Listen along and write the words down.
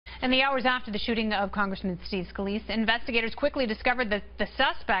In the hours after the shooting of Congressman Steve Scalise, investigators quickly discovered that the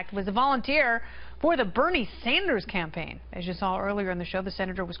suspect was a volunteer for the Bernie Sanders campaign. As you saw earlier in the show, the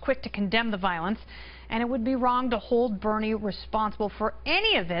senator was quick to condemn the violence, and it would be wrong to hold Bernie responsible for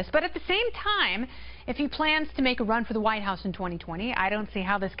any of this. But at the same time, if he plans to make a run for the White House in 2020, I don't see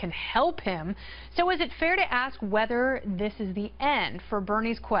how this can help him. So is it fair to ask whether this is the end for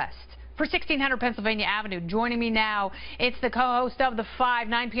Bernie's quest? For 1600 Pennsylvania Avenue, joining me now, it's the co-host of The Five,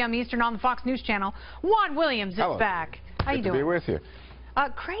 9 p.m. Eastern on the Fox News Channel. Juan Williams is back. How you doing? Good to be with you.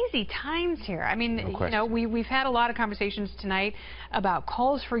 Crazy times here. I mean, no you know, we've had a lot of conversations tonight about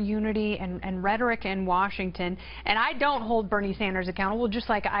calls for unity and rhetoric in Washington, and I don't hold Bernie Sanders accountable, just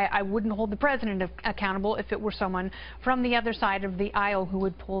like I wouldn't hold the president accountable if it were someone from the other side of the aisle who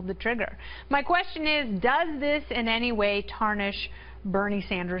would pull the trigger. My question is, does this in any way tarnish Bernie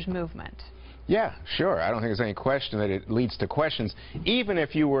Sanders' movement? Yeah, sure. I don't think there's any question that it leads to questions. Even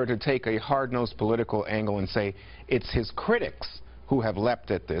if you were to take a hard-nosed political angle and say it's his critics who have leapt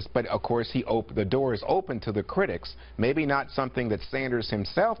at this, but of course the door is open to the critics. Maybe not something that Sanders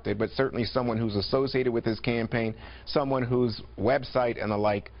himself did, but certainly someone who's associated with his campaign, someone whose website and the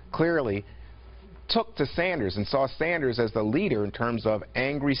like clearly took to Sanders and saw Sanders as the leader in terms of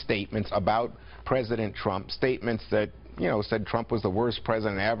angry statements about President Trump, statements that, you know, said Trump was the worst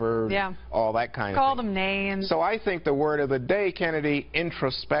president ever, all that kind of thing. Called them names. So I think the word of the day, Kennedy,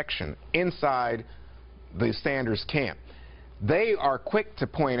 introspection inside the Sanders camp. They are quick to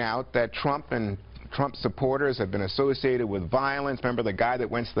point out that Trump and Trump supporters have been associated with violence. Remember the guy that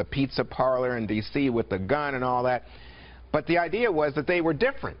went to the pizza parlor in D.C. with the gun and all that? But the idea was that they were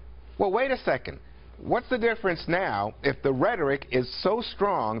different. Well, wait a second. What's the difference now if the rhetoric is so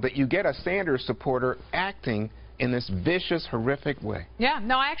strong that you get a Sanders supporter acting in this vicious, horrific way? Yeah,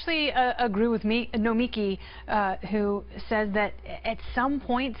 no, I actually agree with Nomiki, who says that at some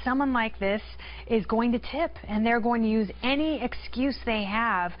point someone like this is going to tip, and they're going to use any excuse they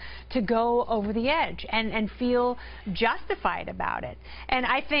have to go over the edge and feel justified about it. And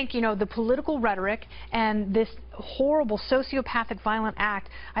I think, you know, the political rhetoric and this horrible sociopathic violent act,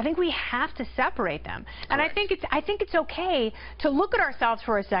 I think we have to separate them. And Correct. I think it's okay to look at ourselves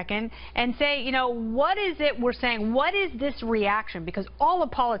for a second and say, you know, what is it we're saying? What is this reaction? Because all of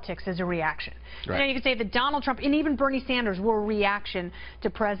politics is a reaction. Right. You know, you can say that Donald Trump and even Bernie Sanders were a reaction to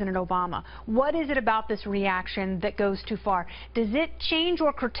President Obama. What is it about this reaction that goes too far? Does it change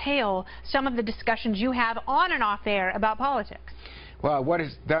or curtail some of the discussions you have on and off air about politics? Well, what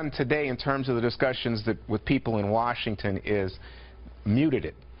is done today in terms of the discussions that with people in Washington is muted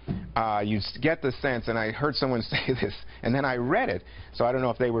it. You get the sense, and I heard someone say this, and then I read it, so I don't know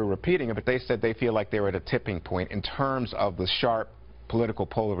if they were repeating it, but they said they feel like they're at a tipping point in terms of the sharp political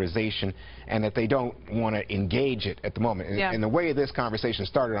polarization, and that they don't want to engage it at the moment. And the way this conversation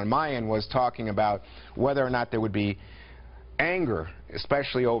started on my end was talking about whether or not there would be anger,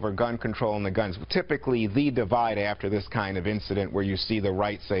 especially over gun control and the guns. Typically, the divide after this kind of incident where you see the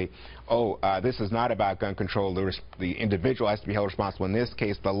right say, oh, this is not about gun control, the individual has to be held responsible. In this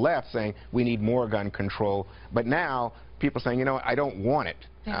case, the left saying we need more gun control. But now, people saying, you know, I don't want it.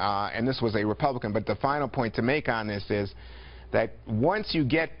 And this was a Republican. But the final point to make on this is that once you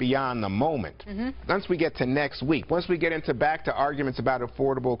get beyond the moment, once we get to next week, once we get into back to arguments about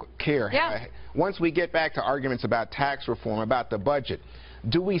affordable care, once we get back to arguments about tax reform, about the budget,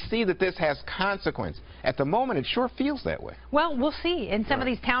 do we see that this has consequence? At the moment, it sure feels that way. Well, we'll see. In some of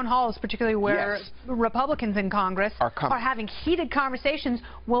these town halls, particularly where Republicans in Congress are having heated conversations,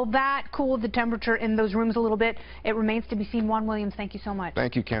 will that cool the temperature in those rooms a little bit? It remains to be seen. Juan Williams, thank you so much.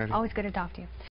 Thank you, Kennedy. Always good to talk to you.